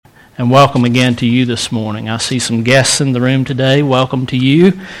and welcome again to you this morning. I see some guests in the room today. Welcome to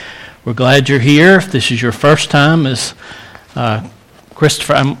you. We're glad you're here. If this is your first time as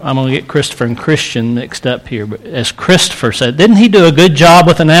Christopher, I'm going to get Christopher and Christian mixed up here, but as Christopher said, didn't he do a good job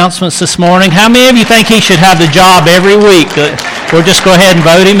with announcements this morning? How many of you think he should have the job every week? We'll just go ahead and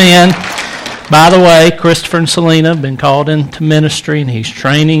vote him in. By the way, Christopher and Selena have been called into ministry, and he's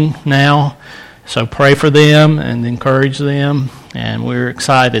training now. So pray for them and encourage them. And we're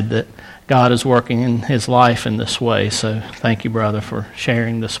excited that God is working in his life in this way. So thank you, brother, for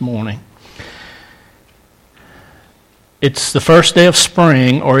sharing this morning. It's the first day of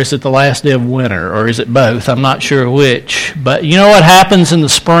spring, or is it the last day of winter, or is it both? I'm not sure which. But you know what happens in the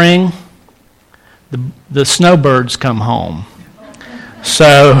spring? The snowbirds come home.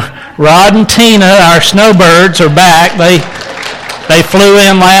 So Rod and Tina, our snowbirds, are back. They flew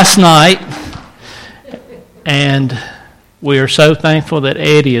in last night, and we are so thankful that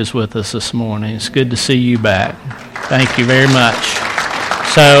Eddie is with us this morning. It's good to see you back. Thank you very much.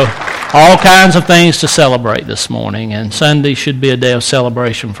 So all kinds of things to celebrate this morning, and Sunday should be a day of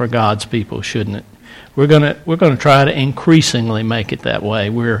celebration for God's people, shouldn't it? We're going to try to increasingly make it that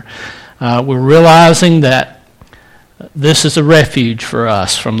way. We're realizing that this is a refuge for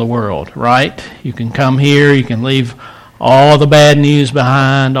us from the world, right? You can come here, you can leave all the bad news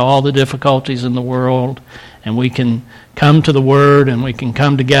behind, all the difficulties in the world, and we can come to the Word, and we can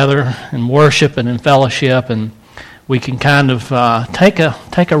come together and worship and in fellowship, and we can kind of take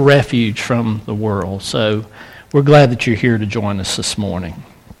a refuge from the world. So we're glad that you're here to join us this morning.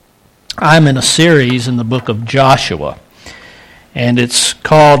 I'm in a series in the book of Joshua, and it's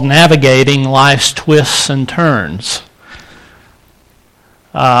called Navigating Life's Twists and Turns.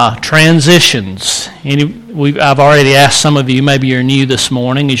 Transitions. I've already asked some of you, maybe you're new this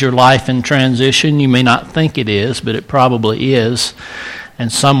morning, is your life in transition? You may not think it is, but it probably is in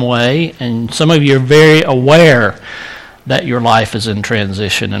some way. And some of you are very aware that your life is in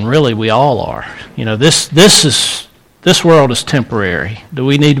transition, and really we all are. You know, this world is temporary. Do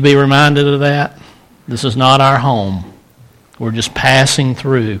we need to be reminded of that? This is not our home. We're just passing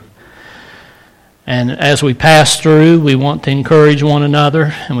through. And as we pass through, we want to encourage one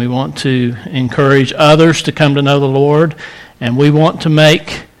another, and we want to encourage others to come to know the Lord, and we want to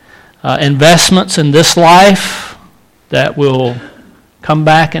make investments in this life that will come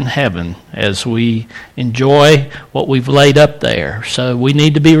back in heaven as we enjoy what we've laid up there. So we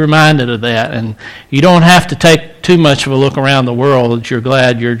need to be reminded of that, and you don't have to take too much of a look around the world that you're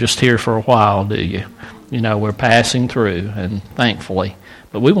glad you're just here for a while, do you? You know, we're passing through, and thankfully,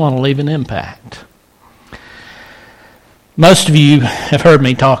 but we want to leave an impact. Most of you have heard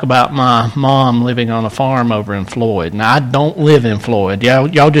me talk about my mom living on a farm over in Floyd. Now, I don't live in Floyd.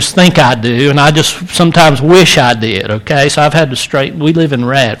 Y'all just think I do, and I just sometimes wish I did, okay? So I've had to we live in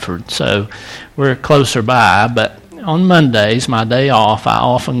Radford, so we're closer by. But on Mondays, my day off, I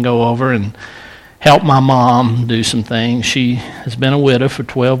often go over and help my mom do some things. She has been a widow for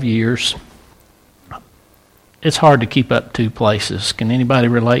 12 years. It's hard to keep up two places. Can anybody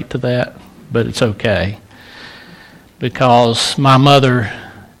relate to that? But it's okay. Because my mother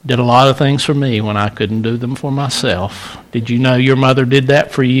did a lot of things for me when I couldn't do them for myself. Did you know your mother did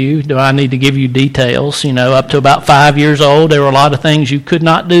that for you? Do I need to give you details? You know, up to about 5 years old, there were a lot of things you could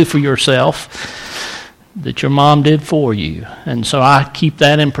not do for yourself that your mom did for you. And so I keep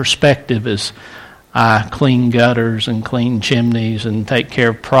that in perspective as I clean gutters and clean chimneys and take care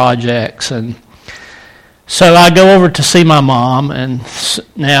of projects. And so I go over to see my mom, and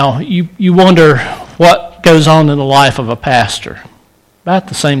now you wonder what goes on in the life of a pastor. About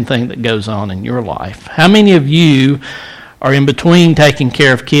the same thing that goes on in your life. How many of you are in between taking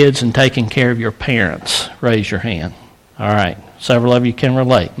care of kids and taking care of your parents? Raise your hand. All right. Several of you can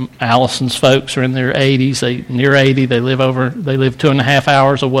relate. Allison's folks are in their 80s. Near 80. They live 2.5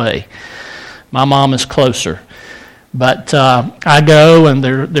 hours away. My mom is closer. But I go, and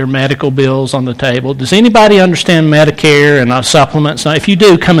there are medical bills on the table. Does anybody understand Medicare and supplements? Now, if you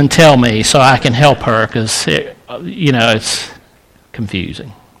do, come and tell me so I can help her, because it's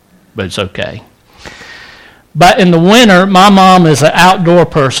confusing, but it's okay. But in the winter, my mom is an outdoor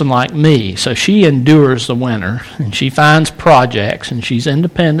person like me, so she endures the winter, and she finds projects, and she's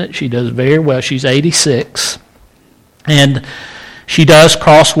independent. She does very well. She's 86, and she does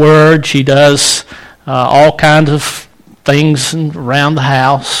crosswords. She does all kinds of things around the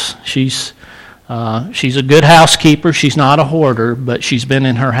house. She's a good housekeeper. She's not a hoarder, but she's been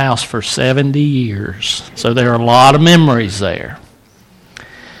in her house for 70 years. So there are a lot of memories there.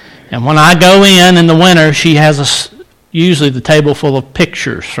 And when I go in the winter, she has usually the table full of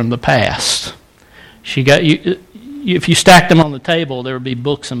pictures from the past. if you stacked them on the table, there would be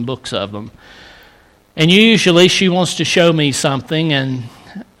books and books of them. And usually she wants to show me something, and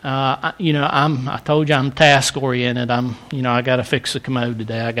I told you I'm task oriented. I got to fix the commode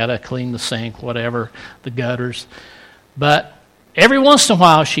today. I got to clean the sink, whatever, the gutters. But every once in a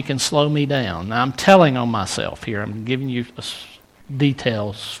while she can slow me down. Now I'm telling on myself here. I'm giving you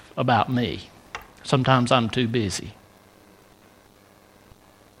details about me. Sometimes I'm too busy.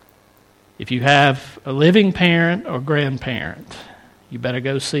 If you have a living parent or grandparent, you better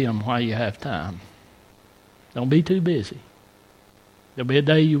go see them while you have time. Don't be too busy. There'll be a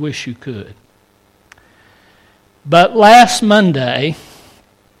day you wish you could. But last Monday,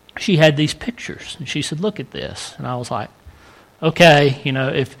 she had these pictures, and she said, "Look at this." And I was like, okay,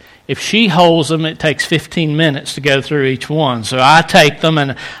 if she holds them, it takes 15 minutes to go through each one. So I take them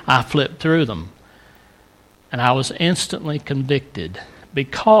and I flip through them. And I was instantly convicted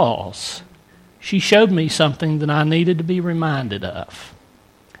because she showed me something that I needed to be reminded of.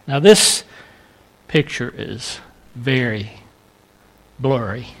 Now this picture is very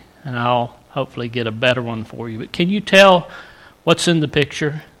blurry, and I'll hopefully get a better one for you. But can you tell what's in the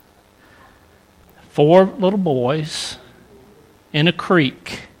picture? 4 little boys in a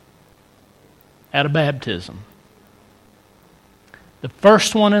creek at a baptism. The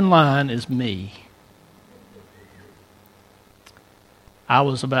first one in line is me. I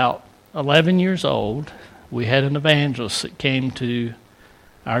was about 11 years old. We had an evangelist that came to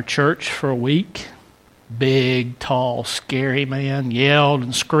our church for a week. Big, tall, scary man, yelled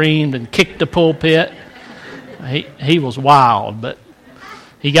and screamed and kicked the pulpit. He was wild, but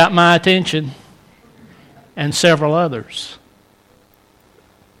he got my attention and several others.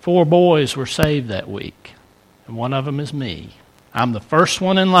 4 boys were saved that week, and one of them is me. I'm the first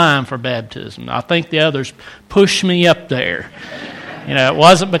one in line for baptism. I think the others pushed me up there. It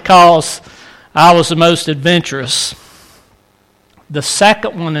wasn't because I was the most adventurous. The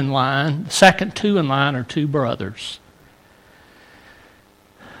second one in line, the second 2 in line are 2 brothers.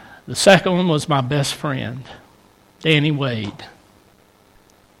 The second one was my best friend, Danny Wade.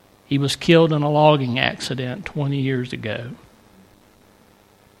 He was killed in a logging accident 20 years ago.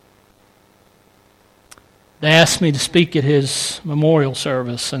 They asked me to speak at his memorial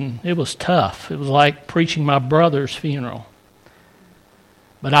service, and it was tough. It was like preaching my brother's funeral.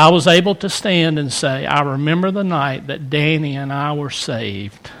 But I was able to stand and say, I remember the night that Danny and I were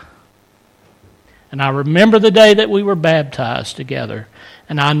saved. And I remember the day that we were baptized together.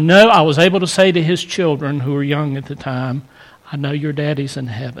 And I know I was able to say to his children, who were young at the time, I know your daddy's in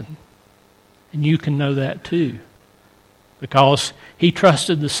heaven. And you can know that too. Because he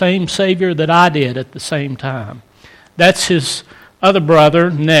trusted the same Savior that I did at the same time. That's his other brother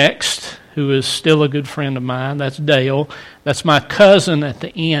next, who is still a good friend of mine. That's Dale. That's my cousin at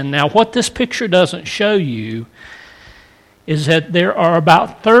the end. Now, what this picture doesn't show you is that there are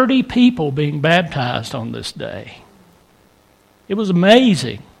about 30 people being baptized on this day. It was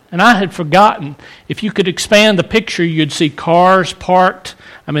amazing. And I had forgotten. If you could expand the picture, you'd see cars parked.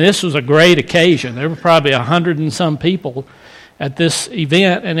 I mean, this was a great occasion. There were probably 100 and some people at this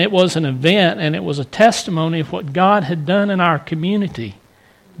event, and it was an event, and it was a testimony of what God had done in our community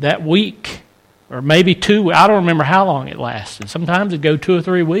that week, or maybe 2. I don't remember how long it lasted. Sometimes it'd go 2 or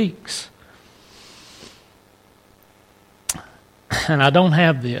 3 weeks. And I don't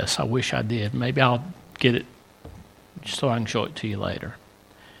have this. I wish I did. Maybe I'll get it just so I can show it to you later.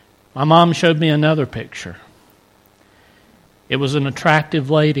 My mom showed me another picture. It was an attractive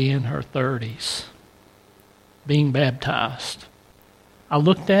lady in her 30s being baptized. I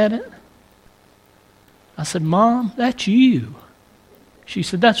looked at it. I said, Mom, that's you. She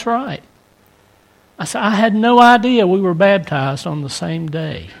said, that's right. I said, I had no idea we were baptized on the same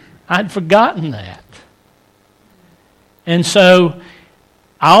day. I'd forgotten that. And so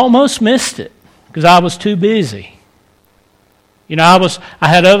I almost missed it because I was too busy. I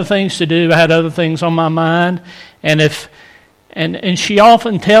had other things to do. I had other things on my mind. And she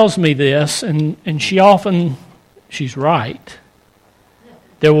often tells me this, and she's right.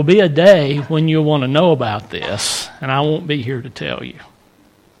 There will be a day when you'll want to know about this, and I won't be here to tell you.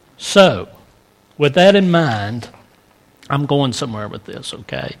 So, with that in mind, I'm going somewhere with this,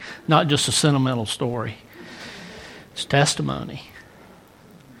 okay? Not just a sentimental story. It's testimony.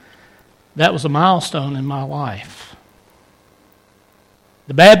 That was a milestone in my life.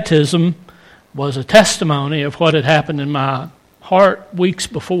 The baptism was a testimony of what had happened in my heart weeks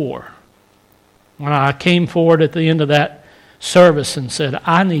before. When I came forward at the end of that service and said,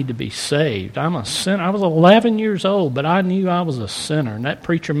 I need to be saved. I'm a sinner. I was 11 years old, but I knew I was a sinner. And that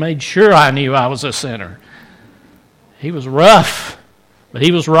preacher made sure I knew I was a sinner. He was rough, but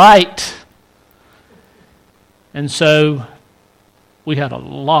he was right. And so we had a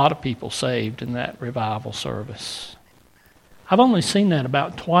lot of people saved in that revival service. I've only seen that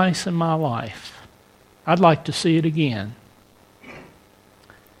about twice in my life. I'd like to see it again.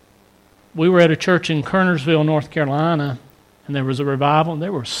 We were at a church in Kernersville, North Carolina, and there was a revival, and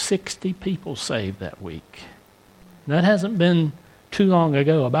there were 60 people saved that week. And that hasn't been too long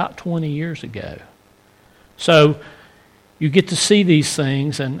ago, about 20 years ago. So you get to see these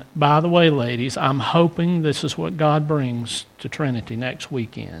things, and by the way, ladies, I'm hoping this is what God brings to Trinity next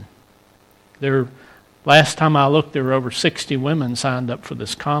weekend. Last time I looked, there were over 60 women signed up for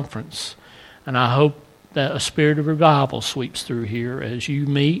this conference, and I hope that a spirit of revival sweeps through here as you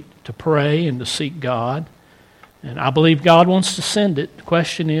meet to pray and to seek God. And I believe God wants to send it. The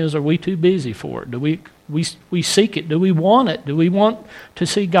question is, are we too busy for it? Do we seek it? Do we want it? Do we want to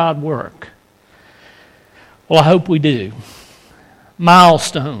see God work? Well, I hope we do.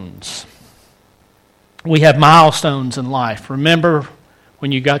 Milestones. We have milestones in life. Remember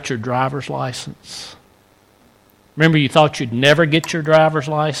when you got your driver's license? Remember you thought you'd never get your driver's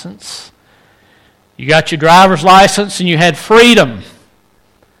license? You got your driver's license and you had freedom.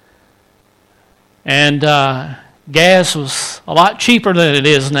 And gas was a lot cheaper than it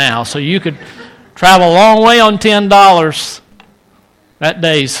is now, so you could travel a long way on $10. That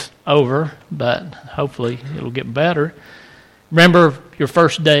day's over, but hopefully it'll get better. Remember your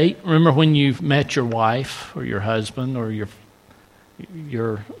first date? Remember when you met your wife or your husband or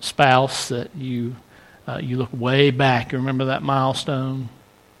your spouse that you look way back. You remember that milestone?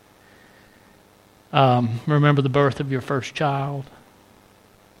 Remember the birth of your first child?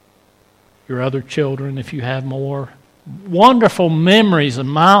 Your other children, if you have more. Wonderful memories and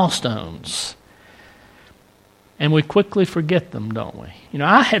milestones. And we quickly forget them, don't we? You know,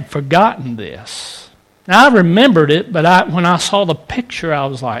 I had forgotten this. Now, I remembered it, but when I saw the picture, I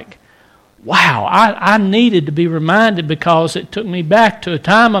was like, wow, I needed to be reminded because it took me back to a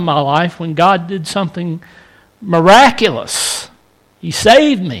time in my life when God did something miraculous. He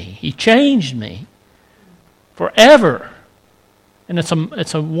saved me. He changed me forever. And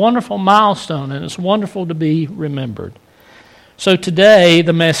it's a wonderful milestone, and it's wonderful to be remembered. So today,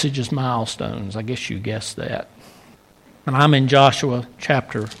 the message is milestones. I guess you guessed that. And I'm in Joshua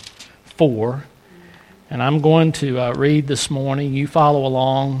chapter 4. And I'm going to read this morning. You follow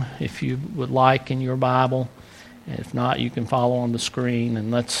along if you would like in your Bible. And if not, you can follow on the screen.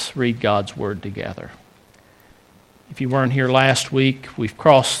 And let's read God's Word together. If you weren't here last week, we've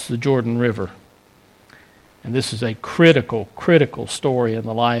crossed the Jordan River. And this is a critical story in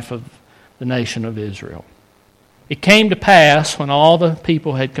the life of the nation of Israel. It came to pass, when all the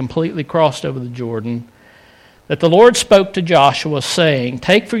people had completely crossed over the Jordan, that the Lord spoke to Joshua, saying,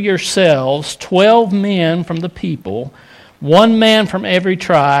 "Take for yourselves 12 men from the people, 1 man from every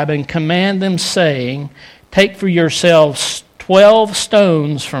tribe, and command them, saying, Take for yourselves 12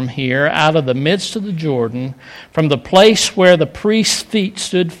 stones from here, out of the midst of the Jordan, from the place where the priest's feet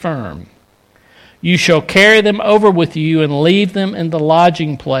stood firm. You shall carry them over with you and leave them in the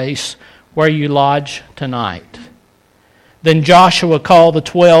lodging place where you lodge tonight." Then Joshua called the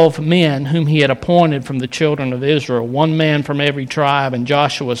 12 men whom he had appointed from the children of Israel, 1 man from every tribe, and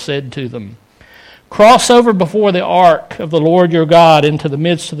Joshua said to them, "Cross over before the ark of the Lord your God into the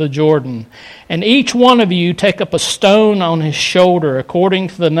midst of the Jordan, and each one of you take up a stone on his shoulder, according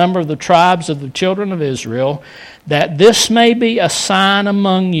to the number of the tribes of the children of Israel, that this may be a sign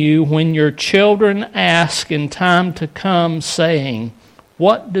among you when your children ask in time to come, saying,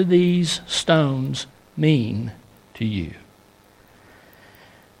 What do these stones mean to you?"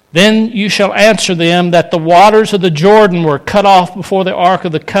 Then you shall answer them that the waters of the Jordan were cut off before the ark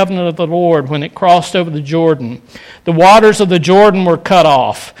of the covenant of the Lord when it crossed over the Jordan. The waters of the Jordan were cut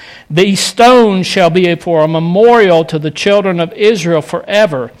off. These stones shall be for a memorial to the children of Israel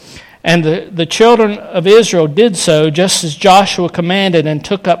forever. And the children of Israel did so, just as Joshua commanded, and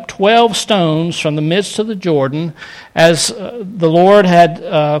took up 12 stones from the midst of the Jordan, as the Lord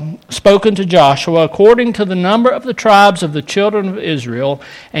had spoken to Joshua, according to the number of the tribes of the children of Israel,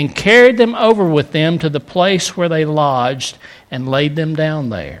 and carried them over with them to the place where they lodged, and laid them down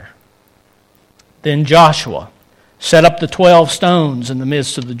there. Then Joshua set up the 12 stones in the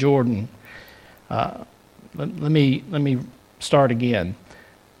midst of the Jordan. Let me start again.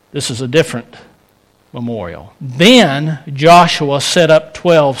 This is a different memorial. Then Joshua set up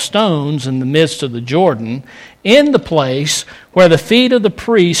 12 stones in the midst of the Jordan, in the place where the feet of the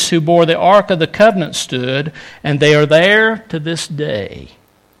priests who bore the Ark of the Covenant stood, and they are there to this day.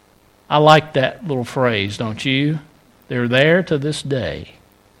 I like that little phrase, don't you? They're there to this day.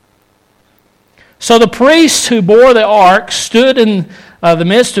 So the priests who bore the ark stood in the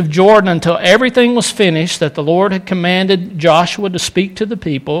midst of Jordan until everything was finished that the Lord had commanded Joshua to speak to the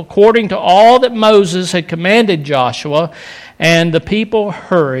people, according to all that Moses had commanded Joshua, and the people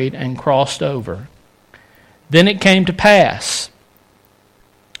hurried and crossed over. Then it came to pass,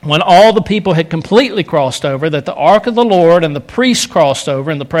 when all the people had completely crossed over, that the ark of the Lord and the priests crossed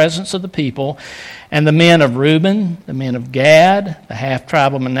over in the presence of the people, and the men of Reuben, the men of Gad, the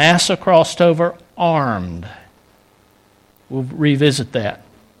half-tribe of Manasseh crossed over armed. We'll revisit that.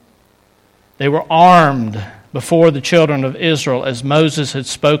 They were armed before the children of Israel as Moses had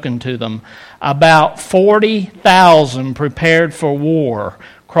spoken to them. About 40,000 prepared for war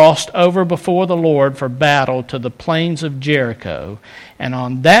crossed over before the Lord for battle to the plains of Jericho. And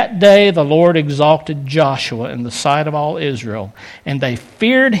on that day the Lord exalted Joshua in the sight of all Israel, and they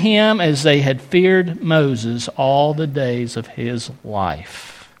feared him as they had feared Moses all the days of his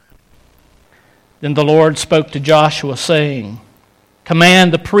life. Then the Lord spoke to Joshua, saying,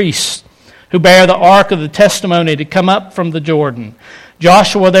 "Command the priests who bear the ark of the testimony to come up from the Jordan."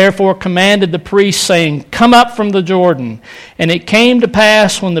 Joshua therefore commanded the priests, saying, "Come up from the Jordan." And it came to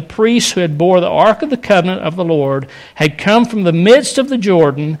pass, when the priests who had bore the ark of the covenant of the Lord had come from the midst of the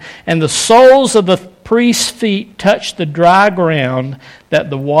Jordan, and the soles of the priests' feet touched the dry ground, that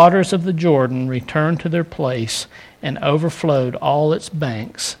the waters of the Jordan returned to their place and overflowed all its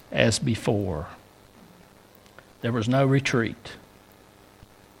banks as before. There was no retreat.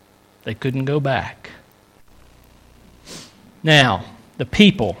 They couldn't go back. Now, the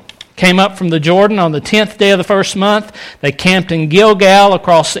people came up from the Jordan on the 10th day of the first month. They camped in Gilgal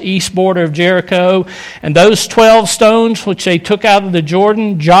across the east border of Jericho. And those 12 stones which they took out of the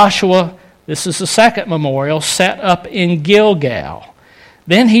Jordan, Joshua, this is the second memorial, set up in Gilgal.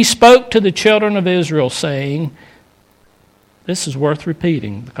 Then he spoke to the children of Israel, saying, this is worth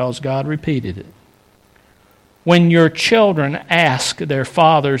repeating because God repeated it. When your children ask their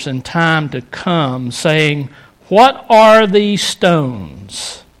fathers in time to come, saying, "What are these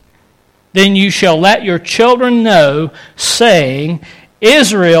stones?" then you shall let your children know, saying,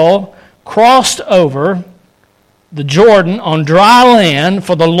 Israel crossed over the Jordan on dry land,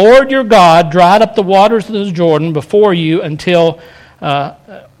 for the Lord your God dried up the waters of the Jordan before you until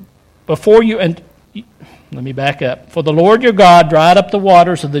Let me back up. For the Lord your God dried up the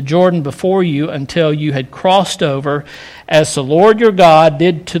waters of the Jordan before you until you had crossed over, as the Lord your God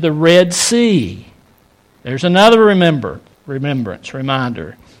did to the Red Sea. There's another reminder,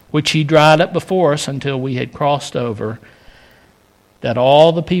 which he dried up before us until we had crossed over, that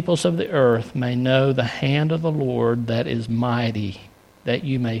all the peoples of the earth may know the hand of the Lord that is mighty, that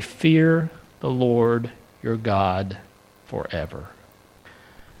you may fear the Lord your God forever.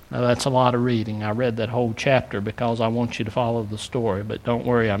 Now that's a lot of reading. I read that whole chapter because I want you to follow the story, but don't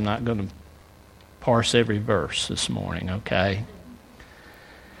worry, I'm not going to parse every verse this morning, okay?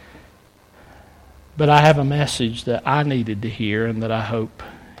 But I have a message that I needed to hear and that I hope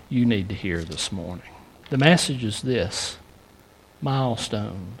you need to hear this morning. The message is this: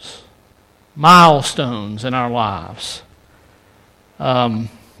 milestones. Milestones in our lives.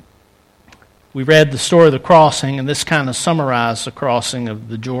 We read the story of the crossing, and this kind of summarized the crossing of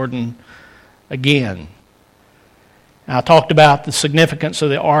the Jordan again. I talked about the significance of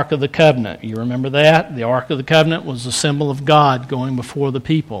the Ark of the Covenant. You remember that? The Ark of the Covenant was the symbol of God going before the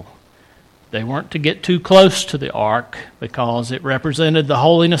people. They weren't to get too close to the Ark because it represented the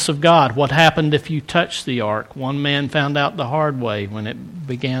holiness of God. What happened if you touched the Ark? One man found out the hard way when it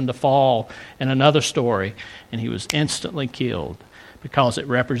began to fall in another story, and he was instantly killed, because it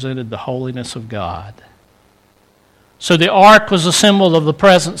represented the holiness of God. So the ark was a symbol of the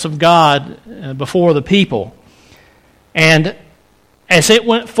presence of God before the people. And as it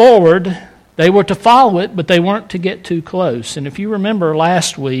went forward, they were to follow it, but they weren't to get too close. And if you remember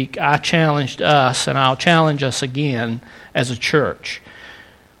last week, I challenged us, and I'll challenge us again as a church.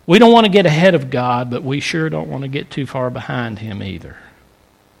 We don't want to get ahead of God, but we sure don't want to get too far behind Him either.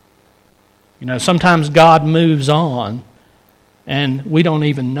 You know, sometimes God moves on, and we don't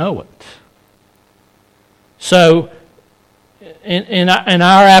even know it. So, in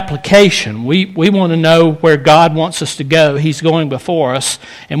our application, we want to know where God wants us to go. He's going before us,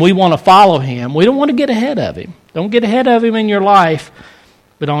 and we want to follow Him. We don't want to get ahead of Him. Don't get ahead of Him in your life,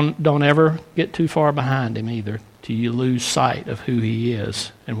 but don't ever get too far behind Him either, till you lose sight of who He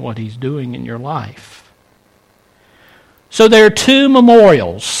is and what He's doing in your life. So there are two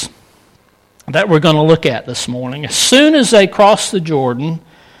memorials that we're going to look at this morning. As soon as they crossed the Jordan,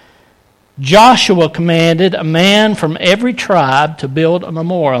 Joshua commanded a man from every tribe to build a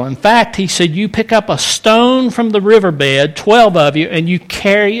memorial. In fact, he said, you pick up a stone from the riverbed, 12 of you, and you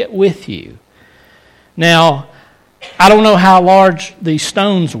carry it with you. Now, I don't know how large these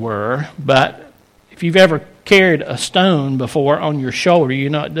stones were, but if you've ever carried a stone before on your shoulder, you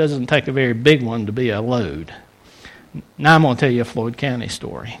know it doesn't take a very big one to be a load. Now I'm going to tell you a Floyd County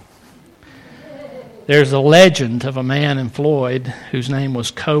story. There's a legend of a man in Floyd whose name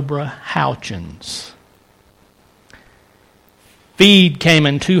was Cobra Houchins. Feed came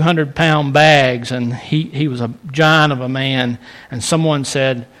in 200-pound bags, and he was a giant of a man, and someone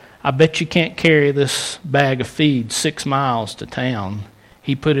said, I bet you can't carry this bag of feed 6 miles to town.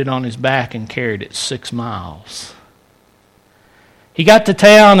 He put it on his back and carried it 6 miles. He got to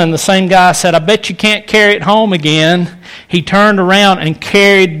town, and the same guy said, I bet you can't carry it home again. He turned around and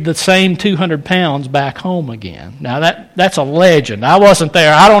carried the same 200 pounds back home again. Now, that's a legend. I wasn't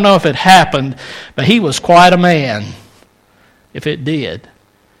there. I don't know if it happened, but he was quite a man, if it did.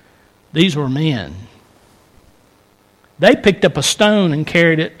 These were men. They picked up a stone and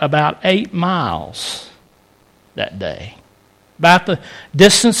carried it about 8 miles that day, about the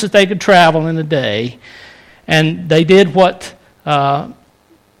distance that they could travel in a day. And they did what Joshua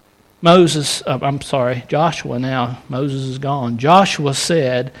now, Moses is gone. Joshua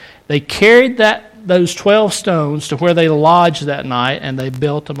said they carried those 12 stones to where they lodged that night, and they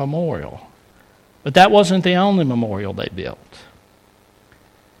built a memorial. But that wasn't the only memorial they built.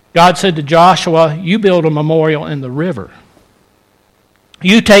 God said to Joshua, you build a memorial in the river.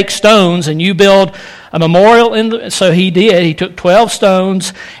 You take stones and you build a memorial so he did. He took 12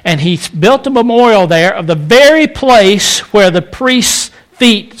 stones and he built a memorial there of the very place where the priest's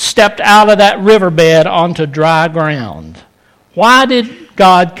feet stepped out of that riverbed onto dry ground. Why did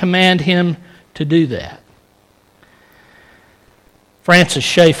God command him to do that? Francis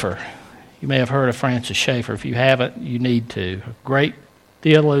Schaeffer. You may have heard of Francis Schaeffer. If you haven't, you need to. A great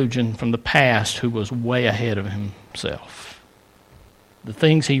theologian from the past who was way ahead of himself. The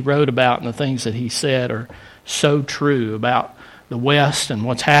things he wrote about and the things that he said are so true about the West and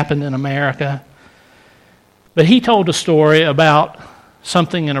what's happened in America. But he told a story about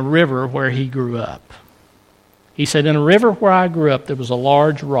something in a river where he grew up. He said, in a river where I grew up, there was a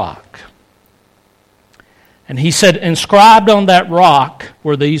large rock. And he said, inscribed on that rock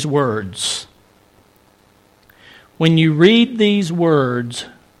were these words. When you read these words,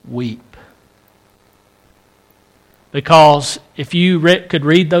 weep. Because if you could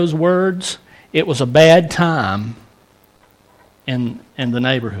read those words, it was a bad time in the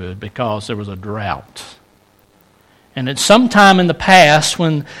neighborhood because there was a drought. And at some time in the past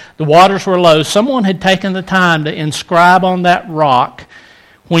when the waters were low, someone had taken the time to inscribe on that rock,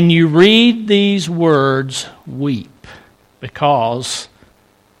 when you read these words, weep. Because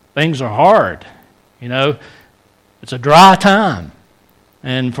things are hard. You know, it's a dry time.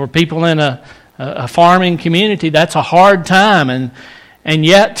 And for people in a farming community, that's a hard time. And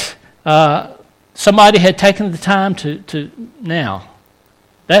yet, somebody had taken the time to now.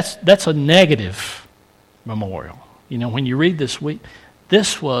 That's a negative memorial. You know, when you read this week,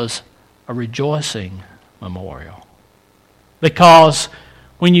 this was a rejoicing memorial. Because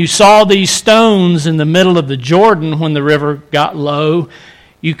when you saw these stones in the middle of the Jordan when the river got low,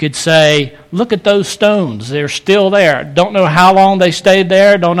 you could say, look at those stones. They're still there. Don't know how long they stayed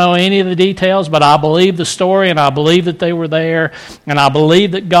there. Don't know any of the details, but I believe the story, and I believe that they were there, and I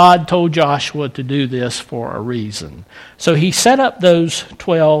believe that God told Joshua to do this for a reason. So he set up those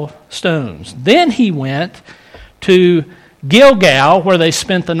 12 stones. Then he went to Gilgal, where they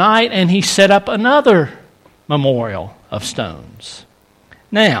spent the night, and he set up another memorial of stones.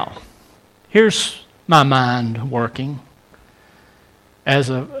 Now, here's my mind working. As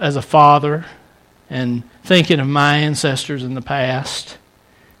a father and thinking of my ancestors in the past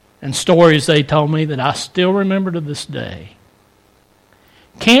and stories they told me that I still remember to this day.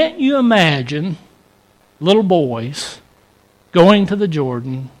 Can't you imagine little boys going to the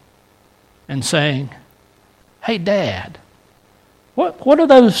Jordan and saying, hey, Dad, what are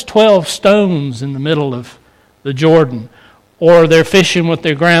those 12 stones in the middle of the Jordan? Or they're fishing with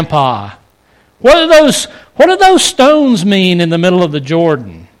their grandpa. What do those stones mean in the middle of the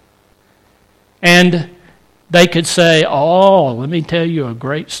Jordan? And they could say, oh, let me tell you a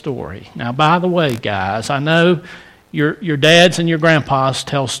great story. Now, by the way, guys, I know your dads and your grandpas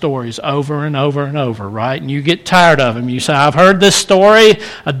tell stories over and over and over, right? And you get tired of them. You say, I've heard this story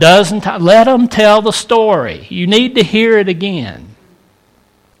a dozen times. Let them tell the story. You need to hear it again.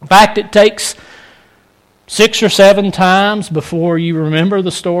 In fact, it takes 6 or 7 times before you remember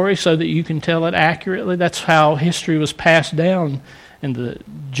the story so that you can tell it accurately. That's how history was passed down in the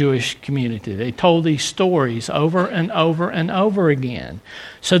Jewish community. They told these stories over and over and over again.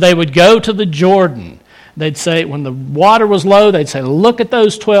 So they would go to the Jordan. They'd say, when the water was low, they'd say, look at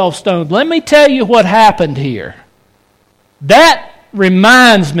those 12 stones. Let me tell you what happened here. That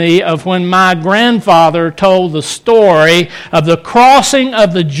reminds me of when my grandfather told the story of the crossing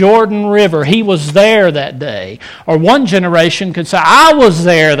of the Jordan River. He was there that day. Or one generation could say, I was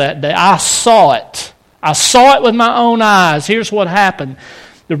there that day. I saw it. I saw it with my own eyes. Here's what happened.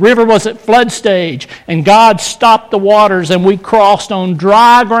 The river was at flood stage, and God stopped the waters, and we crossed on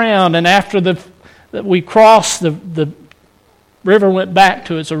dry ground. And after we crossed, the river went back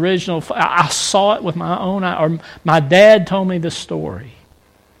to its original. I saw it with my own eye. Or my dad told me this story.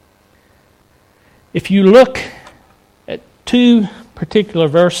 If you look at two particular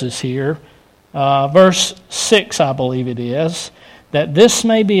verses here, verse 6, I believe it is, that this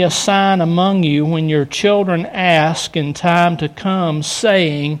may be a sign among you when your children ask in time to come,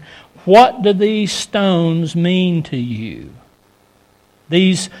 saying, what do these stones mean to you?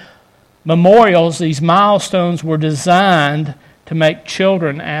 These memorials, these milestones were designed to make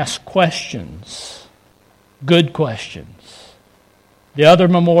children ask questions, good questions. The other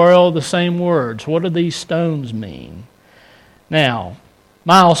memorial, the same words. What do these stones mean? Now,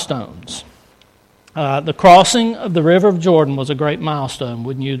 milestones. The crossing of the River of Jordan was a great milestone,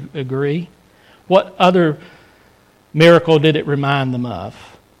 wouldn't you agree? What other miracle did it remind them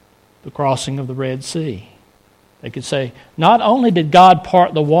of? The crossing of the Red Sea. They could say, not only did God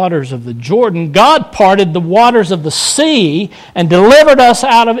part the waters of the Jordan, God parted the waters of the sea and delivered us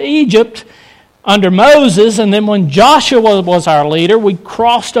out of Egypt under Moses. And then when Joshua was our leader, we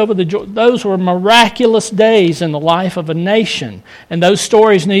crossed over the Jordan. Those were miraculous days in the life of a nation. And those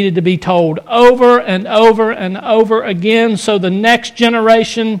stories needed to be told over and over and over again so the next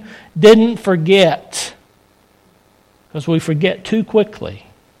generation didn't forget. Because we forget too quickly.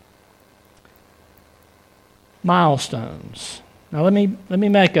 Milestones. Now let me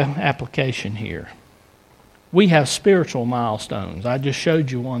make an application here. We have spiritual milestones. I just showed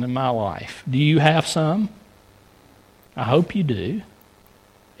you one in my life. Do you have some? I hope you do.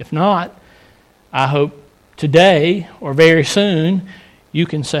 If not, I hope today or very soon you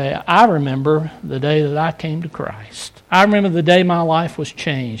can say, I remember the day that I came to Christ. I remember the day my life was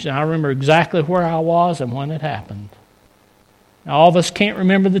changed. And I remember exactly where I was and when it happened. Now, all of us can't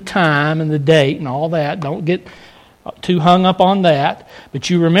remember the time and the date and all that. Don't get too hung up on that.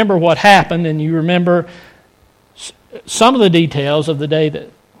 But you remember what happened, and you remember some of the details of the day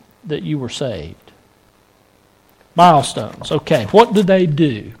that you were saved. Milestones. Okay, what do they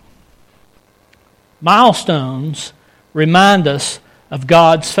do? Milestones remind us of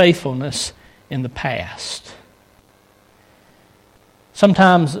God's faithfulness in the past.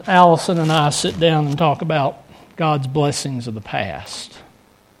 Sometimes Allison and I sit down and talk about God's blessings of the past.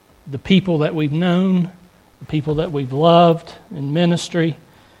 The people that we've known, the people that we've loved in ministry,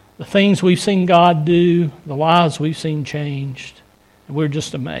 the things we've seen God do, the lives we've seen changed, and we're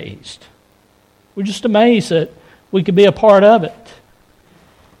just amazed. We're just amazed that we could be a part of it.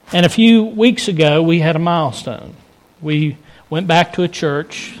 And a few weeks ago, we had a milestone. We went back to a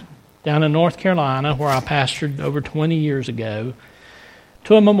church down in North Carolina where I pastored over 20 years ago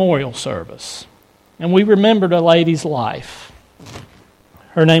to a memorial service. And we remembered a lady's life.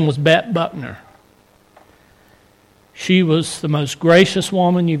 Her name was Bette Buckner. She was the most gracious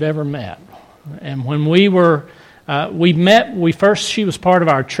woman you've ever met. And when she was part of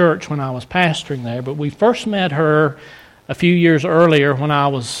our church when I was pastoring there, but we first met her a few years earlier when I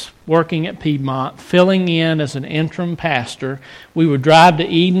was working at Piedmont, filling in as an interim pastor. We would drive to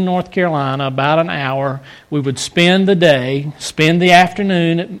Eden, North Carolina, about an hour. We would spend the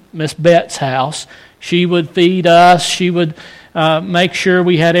afternoon at Miss Bette's house. She would feed us. She would make sure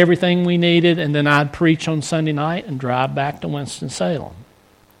we had everything we needed, and then I'd preach on Sunday night and drive back to Winston-Salem.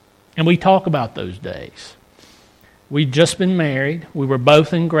 And we talk about those days. We'd just been married. We were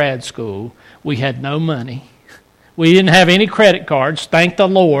both in grad school. We had no money. We didn't have any credit cards. Thank the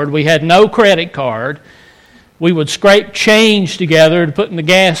Lord. We had no credit card. We would scrape change together to put in the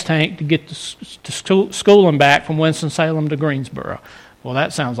gas tank to get to school and back from Winston-Salem to Greensboro. Well,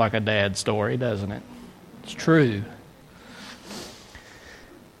 that sounds like a dad story, doesn't it? It's true.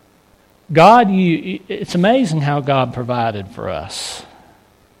 It's amazing how God provided for us.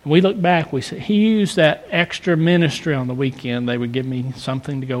 We look back, we say, He used that extra ministry on the weekend. They would give me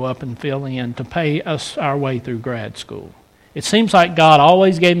something to go up and fill in to pay us our way through grad school. It seems like God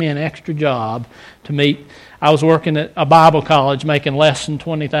always gave me an extra job to meet. I was working at a Bible college making less than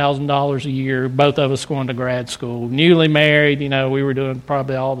 $20,000 a year, both of us going to grad school. Newly married, we were doing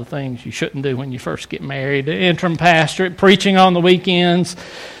probably all the things you shouldn't do when you first get married. Interim pastorate, preaching on the weekends.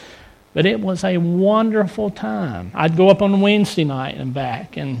 But it was a wonderful time. I'd go up on Wednesday night and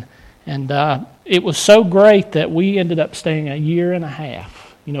back, and it was so great that we ended up staying a year and a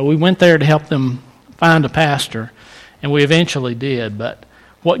half. We went there to help them find a pastor, And we eventually did, but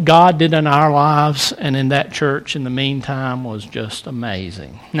what God did in our lives and in that church in the meantime was just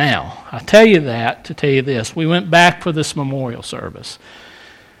amazing. Now, I tell you that to tell you this. We went back for this memorial service,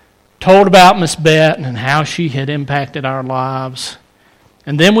 told about Miss Bet and how she had impacted our lives,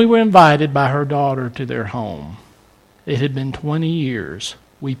 and then we were invited by her daughter to their home. It had been 20 years.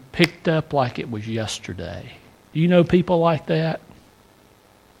 We picked up like it was yesterday. Do you know people like that?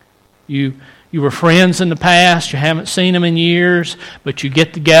 You were friends in the past, you haven't seen them in years, but you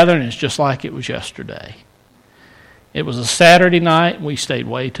get together and it's just like it was yesterday. It was a Saturday night and we stayed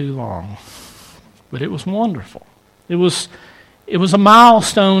way too long. But it was wonderful. It was a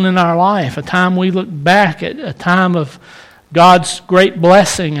milestone in our life, a time we look back at, a time of God's great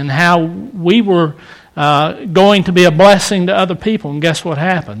blessing and how we were going to be a blessing to other people. And guess what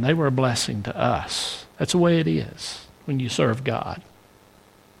happened? They were a blessing to us. That's the way it is when you serve God.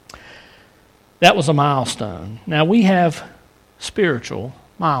 That was a milestone. Now, we have spiritual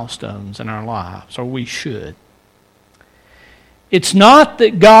milestones in our lives, or we should. It's not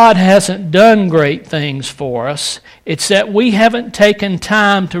that God hasn't done great things for us. It's that we haven't taken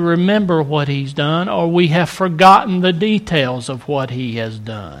time to remember what He's done, or we have forgotten the details of what He has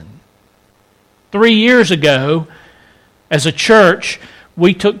done. 3 years ago, as a church,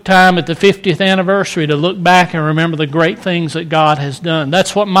 we took time at the 50th anniversary to look back and remember the great things that God has done.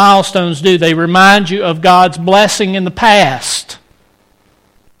 That's what milestones do. They remind you of God's blessing in the past.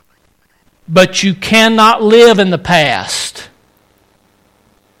 But you cannot live in the past.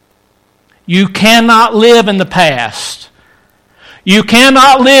 You cannot live in the past. You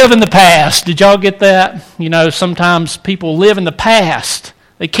cannot live in the past. Did y'all get that? You know, sometimes people live in the past.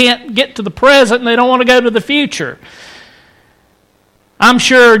 They can't get to the present and they don't want to go to the future. I'm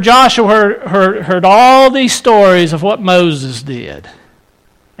sure Joshua heard all these stories of what Moses did.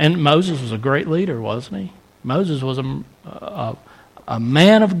 And Moses was a great leader, wasn't he? Moses was a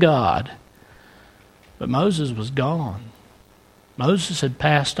man of God. But Moses was gone. Moses had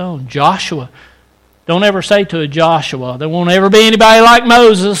passed on. Joshua, don't ever say to a Joshua, there won't ever be anybody like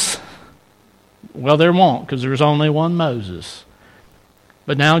Moses. Well, there won't, because there's only one Moses.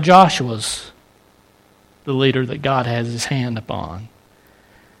 But now Joshua's the leader that God has His hand upon.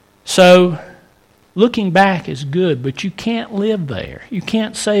 So, looking back is good, but you can't live there. You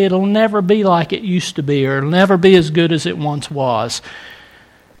can't say it'll never be like it used to be, or it'll never be as good as it once was.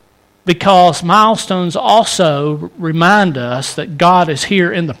 Because milestones also remind us that God is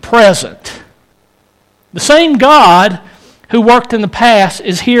here in the present. The same God who worked in the past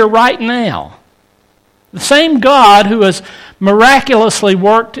is here right now. The same God who has miraculously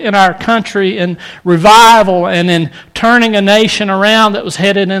worked in our country in revival and in turning a nation around that was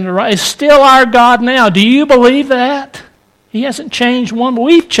headed in the right is still our God now. Do you believe that? He hasn't changed one, but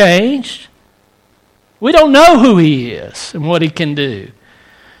we've changed. We don't know who He is and what He can do.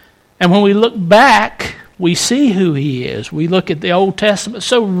 And when we look back, we see who He is. We look at the Old Testament,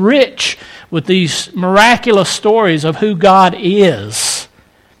 so rich with these miraculous stories of who God is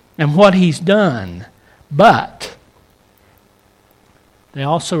and what He's done. But they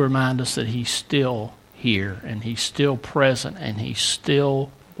also remind us that He's still here and He's still present and He's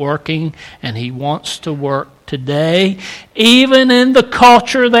still working and He wants to work today, even in the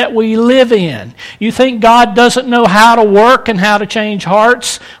culture that we live in. You think God doesn't know how to work and how to change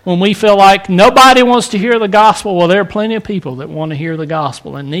hearts when we feel like nobody wants to hear the gospel? Well, there are plenty of people that want to hear the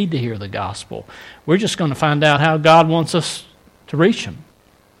gospel and need to hear the gospel. We're just going to find out how God wants us to reach them.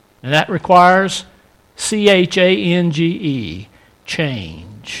 And that requires CHANGE,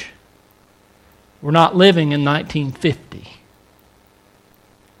 change. We're not living in 1950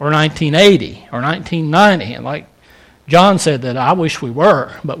 or 1980 or 1990. And like John said that I wish we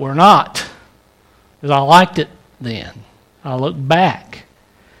were, but we're not. Because I liked it then. I look back.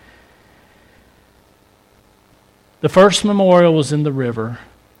 The first memorial was in the river.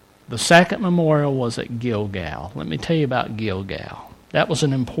 The second memorial was at Gilgal. Let me tell you about Gilgal. That was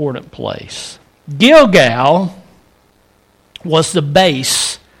an important place. Gilgal was the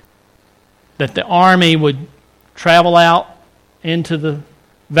base that the army would travel out into the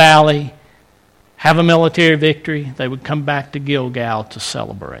valley, have a military victory. They would come back to Gilgal to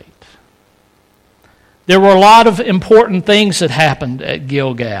celebrate. There were a lot of important things that happened at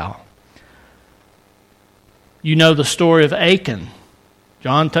Gilgal. You know the story of Achan.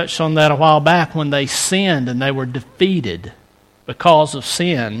 John touched on that a while back when they sinned and they were defeated because of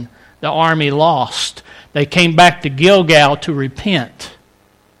sin. The army lost. They came back to Gilgal to repent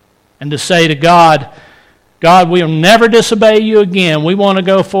and to say to God, God, we'll never disobey you again. We want to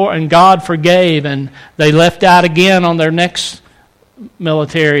go forward. And God forgave, and they left out again on their next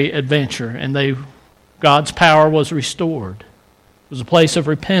military adventure, and they God's power was restored. It was a place of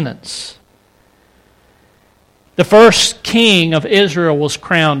repentance. The first king of Israel was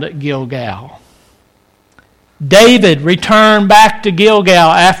crowned at Gilgal. David returned back to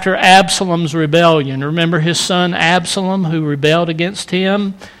Gilgal after Absalom's rebellion. Remember his son Absalom, who rebelled against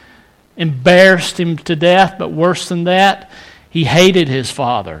him, embarrassed him to death, but worse than that, he hated his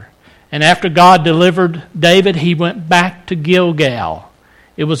father. And after God delivered David, he went back to Gilgal.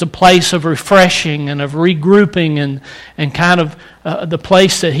 It was a place of refreshing and of regrouping and kind of the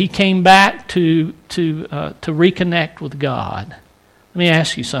place that he came back to reconnect with God. Let me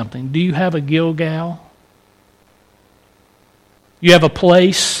ask you something. Do you have a Gilgal? You have a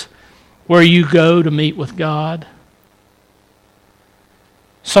place where you go to meet with God?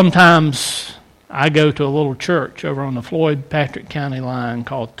 Sometimes I go to a little church over on the Floyd-Patrick County line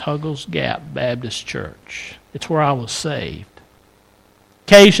called Tuggles Gap Baptist Church. It's where I was saved.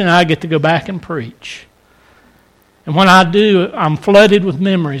 Occasionally I get to go back and preach. And when I do, I'm flooded with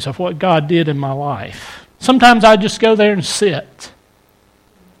memories of what God did in my life. Sometimes I just go there and sit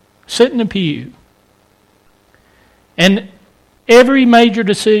in the pew. And every major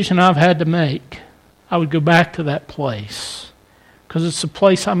decision I've had to make, I would go back to that place. Because it's the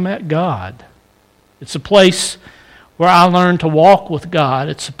place I met God. It's a place where I learned to walk with God.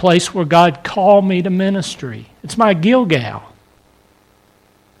 It's a place where God called me to ministry. It's my Gilgal.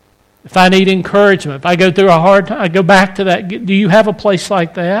 If I need encouragement, if I go through a hard time, I go back to that. Do you have a place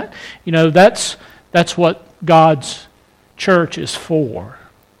like that? You know, that's what God's church is for.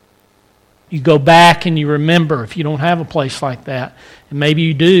 You go back and you remember. If you don't have a place like that, and maybe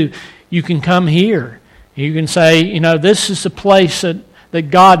you do, you can come here. You can say, you know, this is the place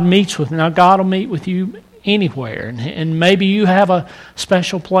that God meets with me. Now, God will meet with you anywhere. And maybe you have a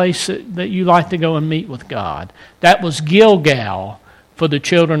special place that you like to go and meet with God. That was Gilgal for the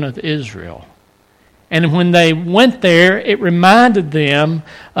children of Israel. And when they went there, it reminded them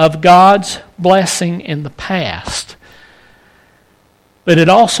of God's blessing in the past. But it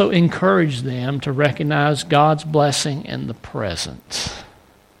also encouraged them to recognize God's blessing in the present.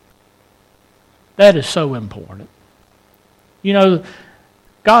 That is so important. You know,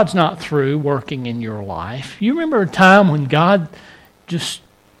 God's not through working in your life. You remember a time when God just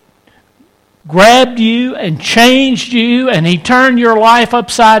grabbed you and changed you, and He turned your life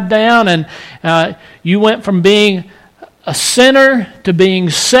upside down, and you went from being a sinner to being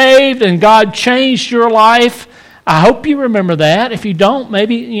saved, and God changed your life. I hope you remember that. If you don't,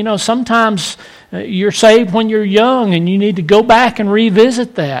 maybe, you know, sometimes you're saved when you're young, and you need to go back and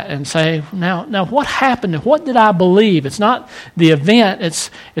revisit that and say, now what happened? What did I believe? It's not the event.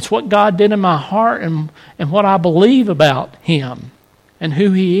 It's what God did in my heart and what I believe about Him and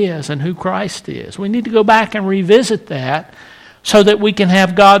who He is and who Christ is. We need to go back and revisit that so that we can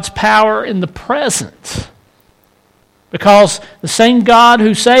have God's power in the present. Because the same God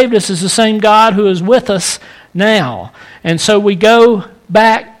who saved us is the same God who is with us now. And so we go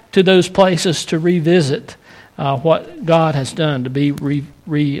back to those places to revisit what God has done, to be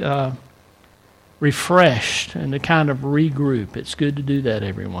refreshed and to kind of regroup. It's good to do that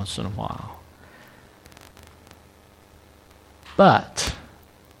every once in a while. But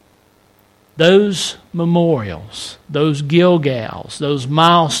those memorials, those Gilgals, those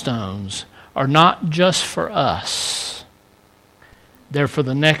milestones are not just for us. They're for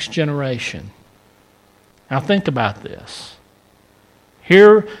the next generation. Now think about this.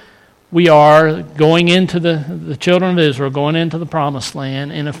 Here we are going into the children of Israel, going into the promised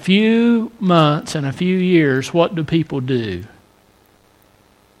land. In a few months and a few years, what do people do?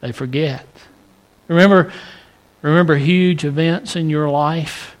 They forget. Remember huge events in your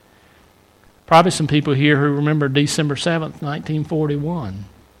life? Probably some people here who remember December 7th, 1941.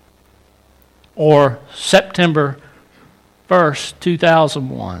 Or September 1st,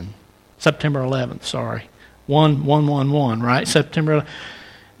 2001. September 11th, sorry. 1/1/11, right? September.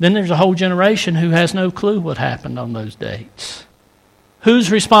 Then there's a whole generation who has no clue what happened on those dates.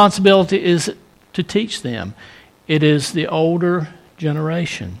 Whose responsibility is it to teach them? It is the older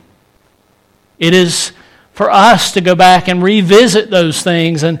generation. It is for us to go back and revisit those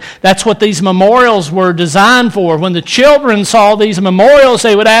things, and that's what these memorials were designed for. When the children saw these memorials,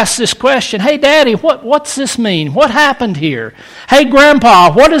 they would ask this question, "Hey, Daddy, what's this mean? What happened here? Hey,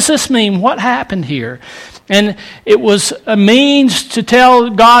 Grandpa, what does this mean? What happened here?" And it was a means to tell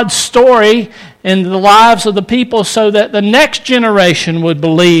God's story in the lives of the people so that the next generation would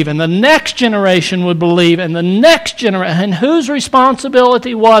believe, and the next generation would believe, and the next generation. And whose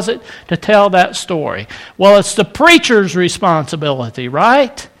responsibility was it to tell that story? Well, it's the preacher's responsibility,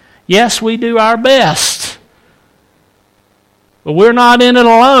 right? Yes, we do our best. But we're not in it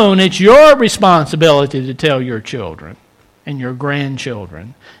alone. It's your responsibility to tell your children and your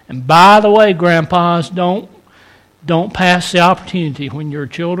grandchildren. And by the way, grandpas, don't pass the opportunity when your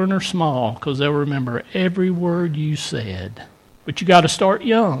children are small, because they'll remember every word you said. But you got to start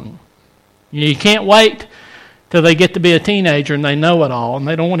young. You can't wait till they get to be a teenager and they know it all, and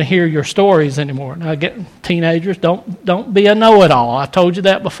they don't want to hear your stories anymore. Now, teenagers, don't be a know-it-all. I told you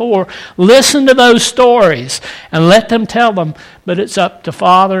that before. Listen to those stories and let them tell them. But it's up to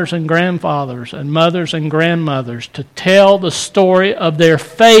fathers and grandfathers and mothers and grandmothers to tell the story of their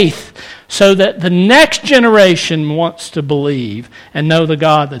faith so that the next generation wants to believe and know the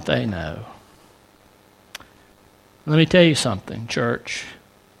God that they know. Let me tell you something, church.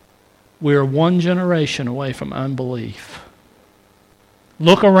 We're one generation away from unbelief.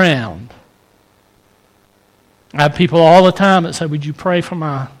 Look around. I have people all the time that say, would you pray for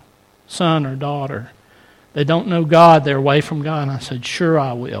my son or daughter? They don't know God. They're away from God. And I said, sure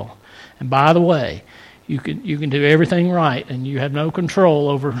I will. And by the way, you can do everything right, and you have no control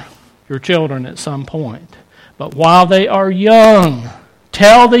over your children at some point. But while they are young,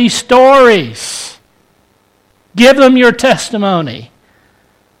 tell these stories. Give them your testimony.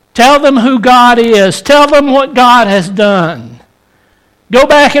 Tell them who God is. Tell them what God has done. Go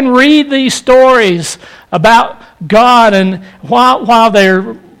back and read these stories about God, and while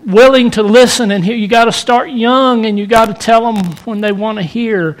they're willing to listen and hear, you got to start young, and you got to tell them when they want to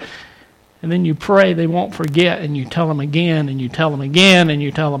hear, and then you pray they won't forget, and you tell them again, and you tell them again, and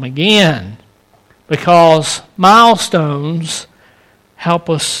you tell them again, because milestones help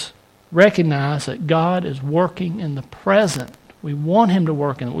us recognize that God is working in the present. We want Him to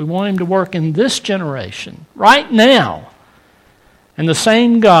work in it. We want Him to work in this generation, right now. And the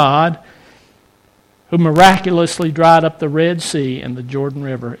same God who miraculously dried up the Red Sea and the Jordan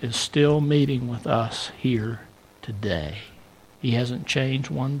River is still meeting with us here today. He hasn't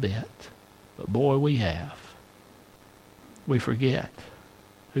changed one bit. But boy, we have. We forget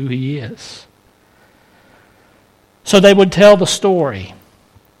who He is. So they would tell the story.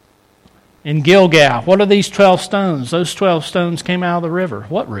 In Gilgal, what are these 12 stones? Those 12 stones came out of the river.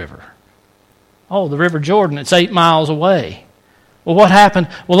 What river? Oh, the River Jordan. It's 8 miles away. Well, what happened?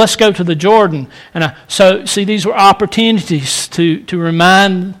 Well, let's go to the Jordan. And so, see, these were opportunities to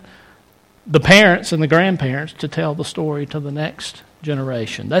remind the parents and the grandparents to tell the story to the next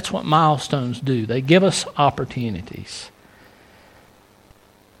generation. That's what milestones do. They give us opportunities.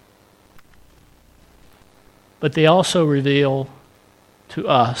 But they also reveal to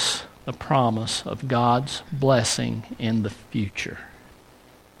us the promise of God's blessing in the future.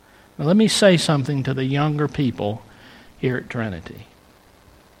 Now, let me say something to the younger people here at Trinity.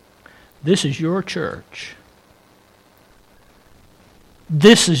 This is your church.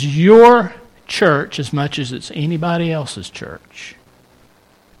 This is your church as much as it's anybody else's church.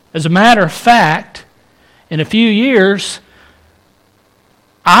 As a matter of fact, in a few years,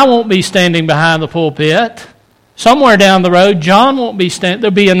 I won't be standing behind the pulpit. Somewhere down the road, John won't be standing.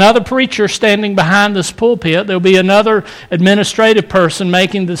 There'll be another preacher standing behind this pulpit. There'll be another administrative person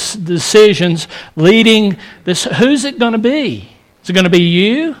making the decisions, leading this. Who's it going to be? Is it going to be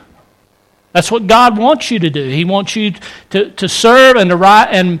you? That's what God wants you to do. He wants you to serve and to write.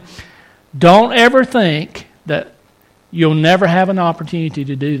 And don't ever think that you'll never have an opportunity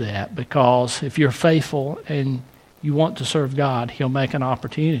to do that, because if you're faithful and you want to serve God, He'll make an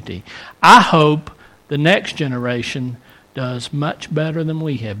opportunity. I hope the next generation does much better than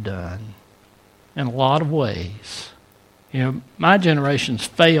we have done in a lot of ways. You know, my generation's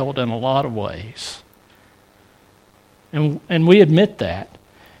failed in a lot of ways. And we admit that.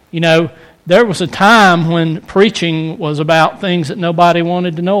 You know, there was a time when preaching was about things that nobody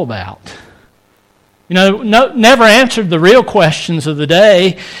wanted to know about. You know, never answered the real questions of the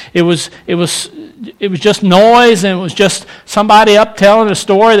day. It was just noise, and it was just somebody up telling a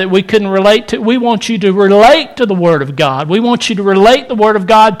story that we couldn't relate to. We want you to relate to the Word of God. We want you to relate the Word of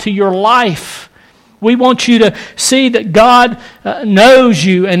God to your life. We want you to see that God knows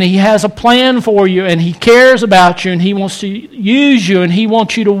you, and He has a plan for you, and He cares about you, and He wants to use you, and He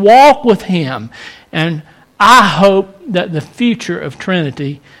wants you to walk with Him. And I hope that the future of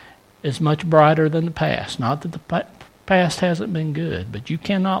Trinity is much brighter than the past. Not that the past hasn't been good, but you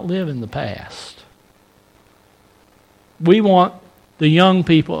cannot live in the past. We want the young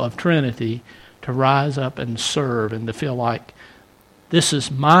people of Trinity to rise up and serve, and to feel like this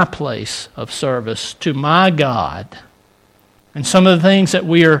is my place of service to my God. And some of the things that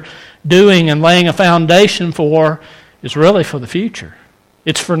we are doing and laying a foundation for is really for the future.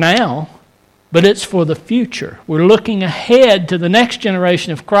 It's for now, but it's for the future. We're looking ahead to the next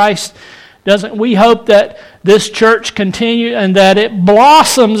generation. If Christ We hope that this church continue and that it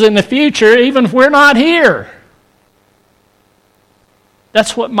blossoms in the future even if we're not here.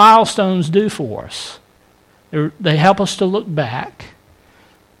 That's what milestones do for us. They help us to look back,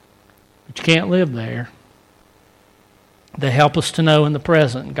 but you can't live there. They help us to know in the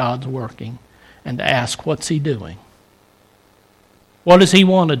present God's working and to ask, what's He doing? What does He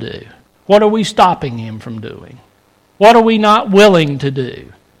want to do? What are we stopping Him from doing? What are we not willing to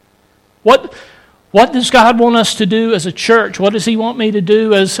do? What does God want us to do as a church? What does He want me to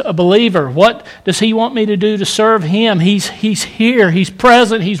do as a believer? What does He want me to do to serve Him? He's here. He's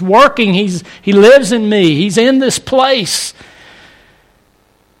present. He's working. He lives in me. He's in this place.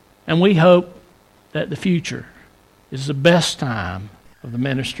 And we hope that the future is the best time of the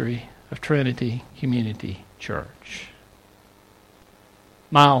ministry of Trinity Community Church.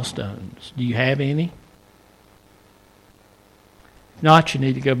 Milestones. Do you have any? If not, you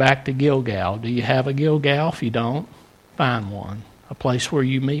need to go back to Gilgal. Do you have a Gilgal? If you don't, find one. A place where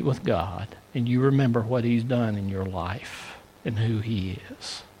you meet with God and you remember what He's done in your life and who He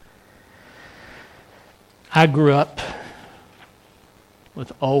is. I grew up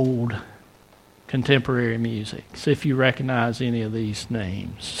with old contemporary music. See if you recognize any of these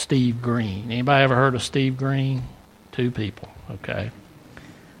names. Steve Green. Anybody ever heard of Steve Green? 2 people, okay.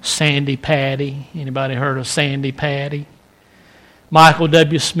 Sandy Patty. Anybody heard of Sandy Patty? Michael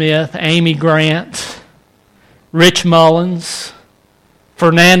W. Smith, Amy Grant, Rich Mullins,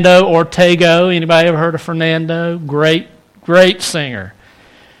 Fernando Ortega. Anybody ever heard of Fernando? Great singer.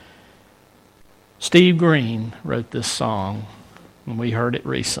 Steve Green wrote this song, and we heard it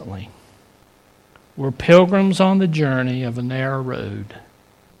recently. We're pilgrims on the journey of a narrow road,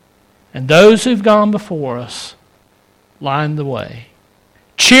 and those who've gone before us line the way,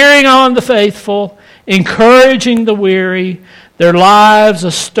 cheering on the faithful, encouraging the weary, their lives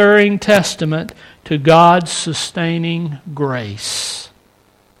a stirring testament to God's sustaining grace.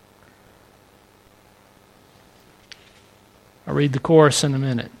 I'll read the chorus in a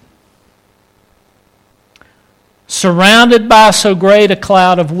minute. Surrounded by so great a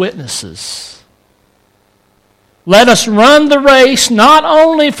cloud of witnesses, let us run the race not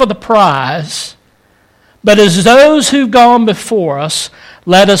only for the prize, but as those who've gone before us,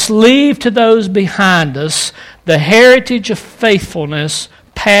 let us leave to those behind us the heritage of faithfulness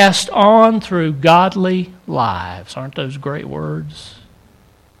passed on through godly lives. Aren't those great words?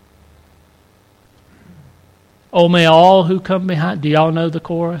 Oh, may all who come behind... Do y'all know the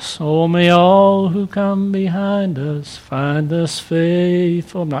chorus? Oh, may all who come behind us find us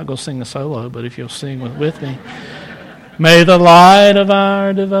faithful. I'm not going to sing the solo, but if you'll sing with me. May the light of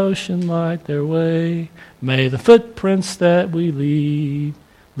our devotion light their way. May the footprints that we leave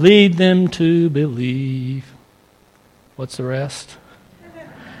lead them to believe. What's the rest?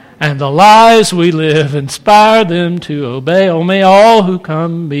 And the lives we live inspire them to obey. Oh, may all who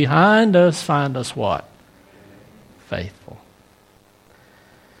come behind us find us what? Faithful.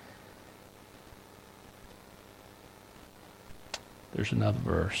 There's another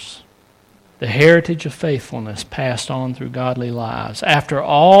verse. The heritage of faithfulness passed on through godly lives. After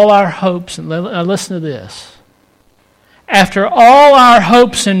all our hopes, and listen to this. After all our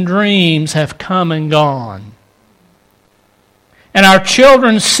hopes and dreams have come and gone, and our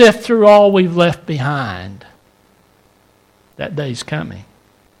children sift through all we've left behind, that day's coming.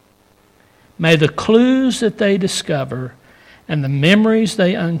 May the clues that they discover and the memories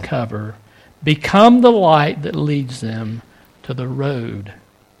they uncover become the light that leads them to the road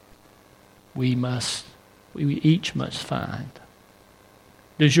we each must find.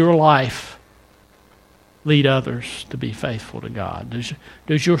 Does your life lead others to be faithful to God?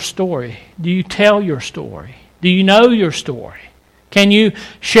 Does your story, do you tell your story? Do you know your story? Can you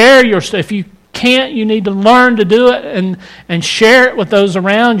share your story? If you can't, you need to learn to do it and share it with those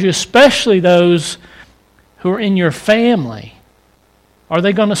around you, especially those who are in your family. Are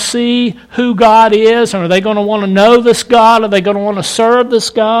they going to see who God is? Or are they going to want to know this God? Are they going to want to serve this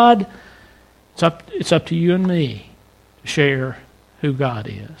God? It's up to you and me to share who God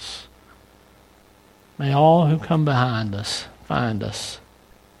is. May all who come behind us find us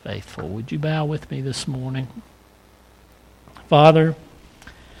faithful. Would you bow with me this morning? Father,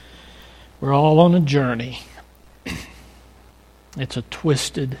 we're all on a journey. It's a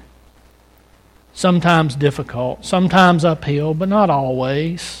twisted, sometimes difficult, sometimes uphill, but not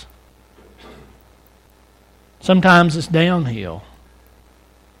always. Sometimes it's downhill.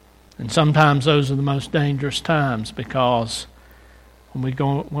 And sometimes those are the most dangerous times because when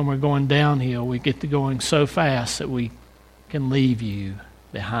we're going downhill, we get to going so fast that we can leave you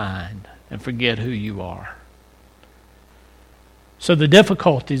behind and forget who you are. So the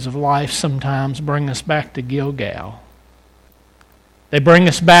difficulties of life sometimes bring us back to Gilgal. They bring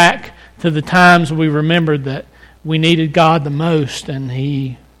us back to the times we remembered that we needed God the most and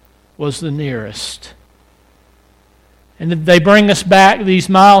He was the nearest. And they bring us back, these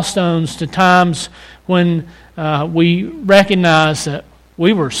milestones, to times when we recognize that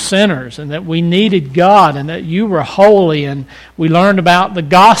we were sinners and that we needed God and that you were holy, and we learned about the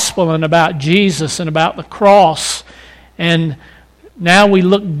gospel and about Jesus and about the cross. And now we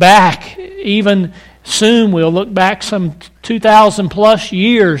look back, even soon we'll look back some 2,000 plus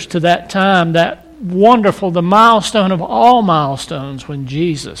years to that time, that wonderful, the milestone of all milestones, when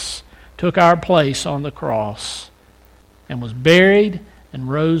Jesus took our place on the cross and was buried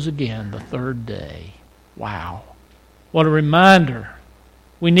and rose again the third day. Wow. What a reminder.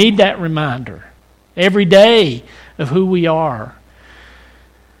 We need that reminder every day of who we are.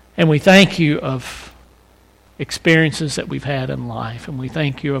 And we thank you of experiences that we've had in life, and we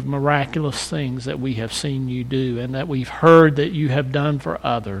thank you of miraculous things that we have seen you do and that we've heard that you have done for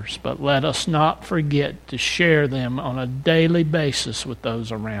others. But let us not forget to share them on a daily basis with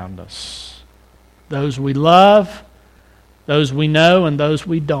those around us, those we love, those we know, and those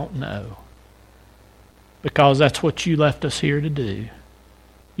we don't know, because that's what you left us here to do.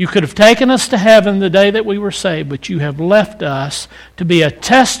 You could have taken us to heaven the day that we were saved, but you have left us to be a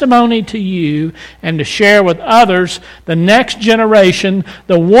testimony to you and to share with others, the next generation,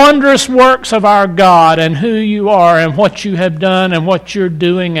 the wondrous works of our God and who you are and what you have done and what you're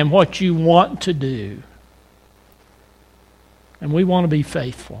doing and what you want to do. And we want to be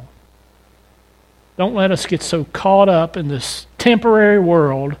faithful. Don't let us get so caught up in this temporary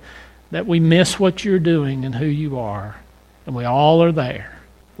world that we miss what you're doing and who you are. And we all are there.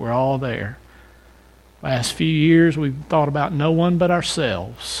 We're all there. Last few years we've thought about no one but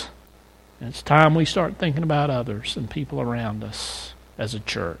ourselves. And it's time we start thinking about others and people around us as a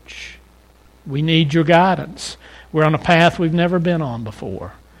church. We need your guidance. We're on a path we've never been on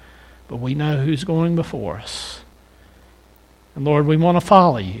before, but we know who's going before us. And Lord, we want to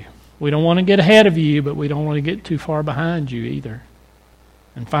follow you. We don't want to get ahead of you, but we don't want to get too far behind you either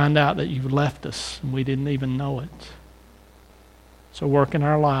and find out that you've left us and we didn't even know it. So work in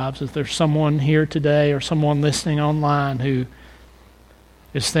our lives. If there's someone here today or someone listening online who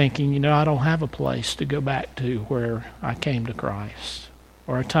is thinking, I don't have a place to go back to where I came to Christ,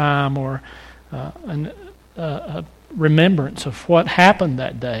 or a time or a remembrance of what happened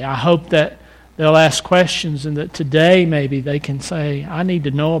that day, I hope that they'll ask questions and that today maybe they can say, I need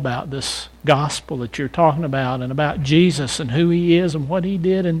to know about this gospel that you're talking about and about Jesus and who He is and what He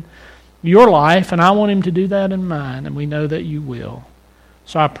did in your life, and I want Him to do that in mine, and we know that you will.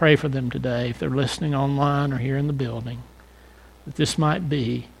 So I pray for them today, if they're listening online or here in the building, that this might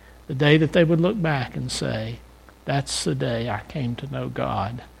be the day that they would look back and say, that's the day I came to know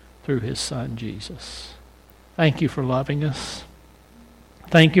God through His Son, Jesus. Thank you for loving us.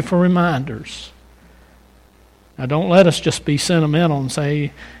 Thank you for reminders. Now don't let us just be sentimental and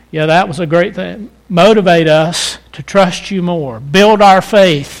say, yeah, that was a great thing. Motivate us to trust you more. Build our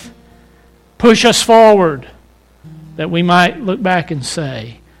faith. Push us forward, that we might look back and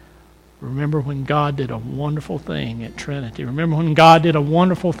say, remember when God did a wonderful thing at Trinity. Remember when God did a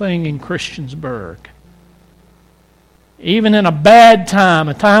wonderful thing in Christiansburg. Even in a bad time,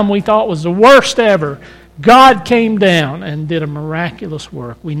 a time we thought was the worst ever, God came down and did a miraculous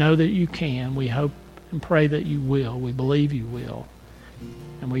work. We know that you can. We hope and pray that you will. We believe you will.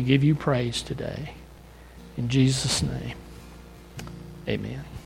 And we give you praise today. In Jesus' name, amen.